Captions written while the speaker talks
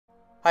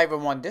Hi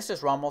everyone, this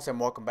is Ramos and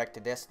welcome back to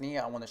Destiny.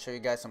 I want to show you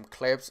guys some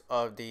clips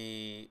of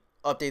the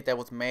update that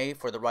was made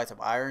for the Rise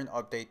of Iron,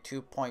 update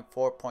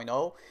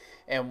 2.4.0,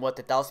 and what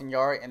the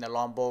 1000-yard and the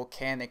longbow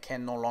can and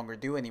can no longer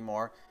do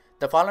anymore.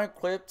 The following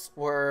clips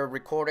were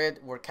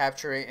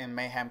captured in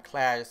Mayhem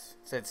Clash,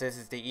 since this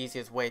is the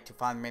easiest way to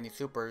find many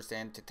supers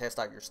and to test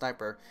out your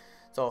sniper.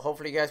 So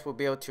hopefully you guys will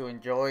be able to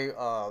enjoy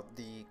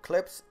the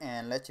clips,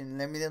 and let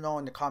me know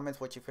in the comments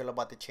what you feel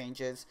about the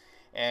changes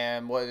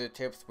and what are the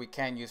tips we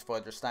can use for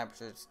other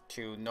snipers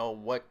to know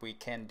what we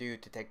can do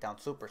to take down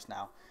supers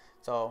now.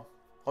 So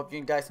hope you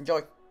guys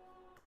enjoy,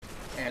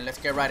 and let's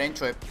get right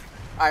into it.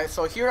 Alright,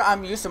 so here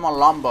I'm using my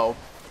longbow,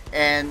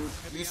 and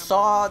you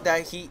saw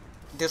that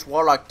this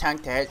warlock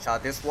tanked a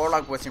headshot. This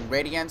warlock was in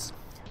radiance.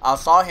 I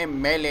saw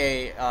him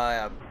melee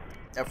a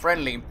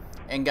friendly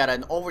and got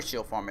an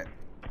overshield from it.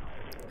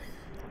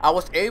 I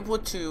was able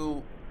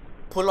to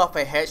pull off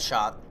a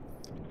headshot,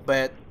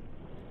 but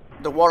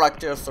the warlock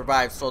still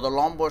survived, so the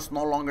longbow is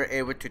no longer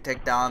able to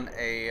take down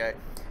a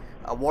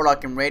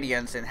warlock in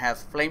radiance and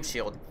has flame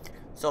shield.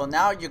 So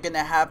now you're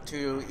gonna have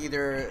to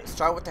either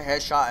start with the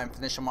headshot and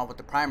finish him off with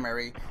the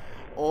primary,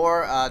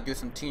 or do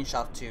some team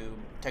shots to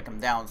take him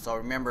down. So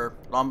remember,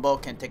 longbow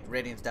can't take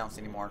radiance downs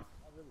anymore.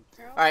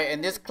 Alright,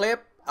 in this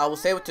clip I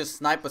was able to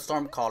snipe a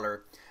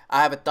Stormcaller.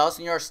 I have a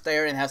 1000-yard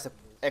stare and has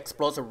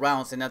explosive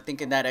rounds, and I'm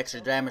thinking that extra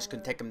damage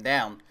can take him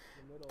down.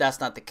 That's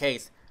not the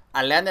case.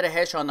 I landed a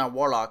headshot on our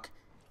warlock.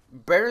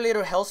 Very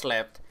little health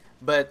left,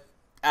 but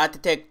I had to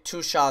take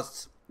 2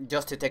 shots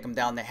just to take him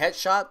down. The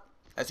headshot,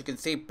 as you can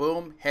see,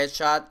 boom,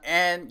 headshot,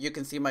 and you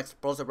can see my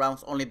explosive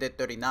rounds only did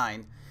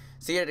 39.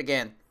 See it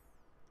again.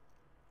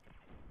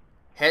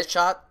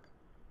 Headshot,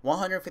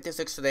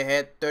 156 to the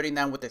head,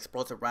 39 with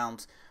explosive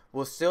rounds.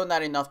 Was still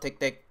not enough to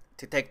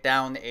take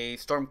down a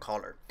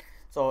Stormcaller.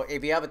 So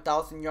if you have a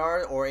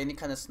 1000-yard or any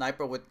kind of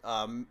sniper with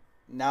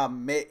now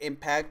mid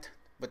impact,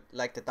 with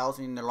like the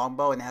 1000 in the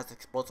longbow and it has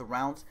explosive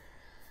rounds,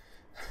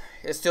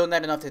 it's still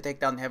not enough to take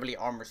down heavily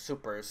armored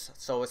supers.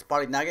 So it's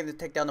probably not going to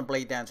take down the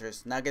Blade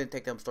Dancers, not going to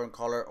take down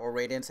Stormcaller or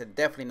Radiance, and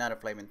definitely not a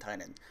Flaming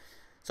Titan.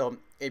 So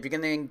if you're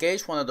going to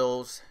engage one of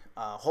those,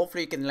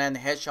 hopefully you can land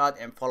a headshot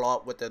and follow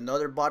up with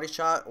another body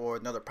shot or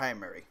another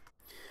primary.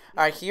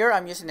 Alright, here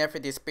I'm using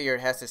FD Spear.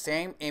 It has the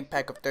same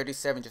impact of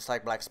 37 just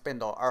like Black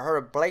Spindle. I heard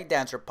a Blade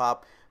Dancer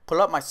pop,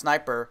 pull up my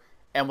sniper,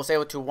 and was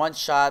able to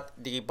one-shot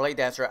the Blade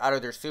Dancer out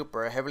of their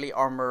super, a heavily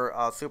armored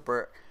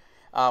super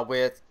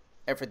with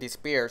FD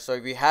Spear. So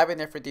if you have an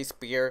FD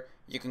Spear,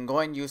 you can go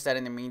and use that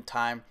in the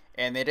meantime,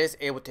 and it is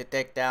able to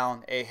take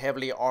down a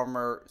heavily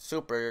armored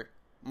super,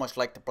 much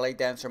like the Blade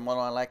Dancer. More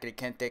than likely it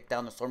can take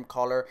down the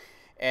Stormcaller,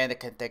 and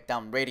it can take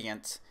down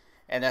Radiance.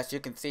 And as you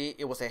can see,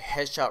 it was a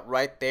headshot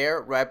right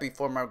there, right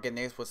before my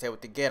grenades was able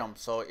to get him.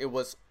 So it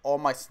was all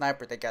my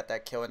sniper that got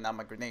that kill and not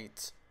my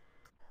grenades.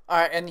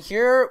 Alright, and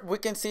here we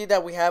can see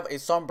that we have a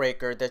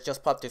Sunbreaker that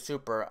just popped a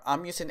super.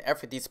 I'm using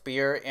FD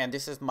Spear, and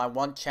this is my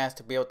one chance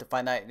to be able to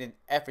find out if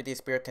FD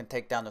Spear can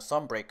take down the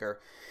Sunbreaker.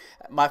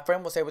 My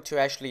friend was able to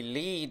actually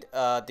lead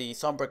the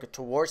Sunbreaker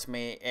towards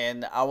me,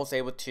 and I was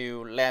able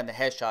to land a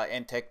headshot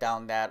and take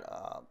down that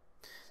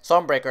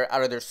Sunbreaker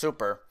out of their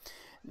super.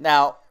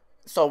 Now,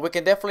 so we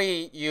can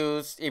definitely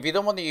use, if you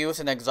don't want to use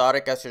an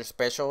exotic as your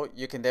special,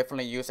 you can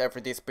definitely use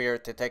FD Spear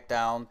to take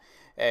down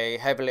a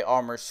heavily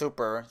armored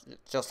super,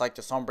 just like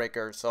the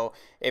Sunbreaker. So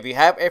if you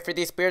have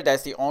FD Spear,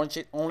 that's the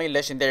only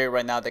legendary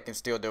right now that can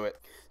still do it.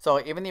 So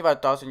even if a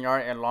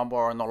 1000-yard and longbow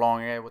are no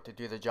longer able to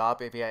do the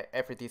job, if you have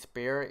FD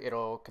Spear,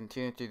 it'll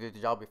continue to do the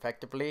job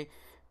effectively.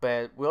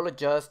 But we'll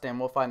adjust and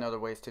we'll find other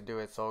ways to do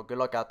it. So good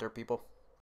luck out there, people.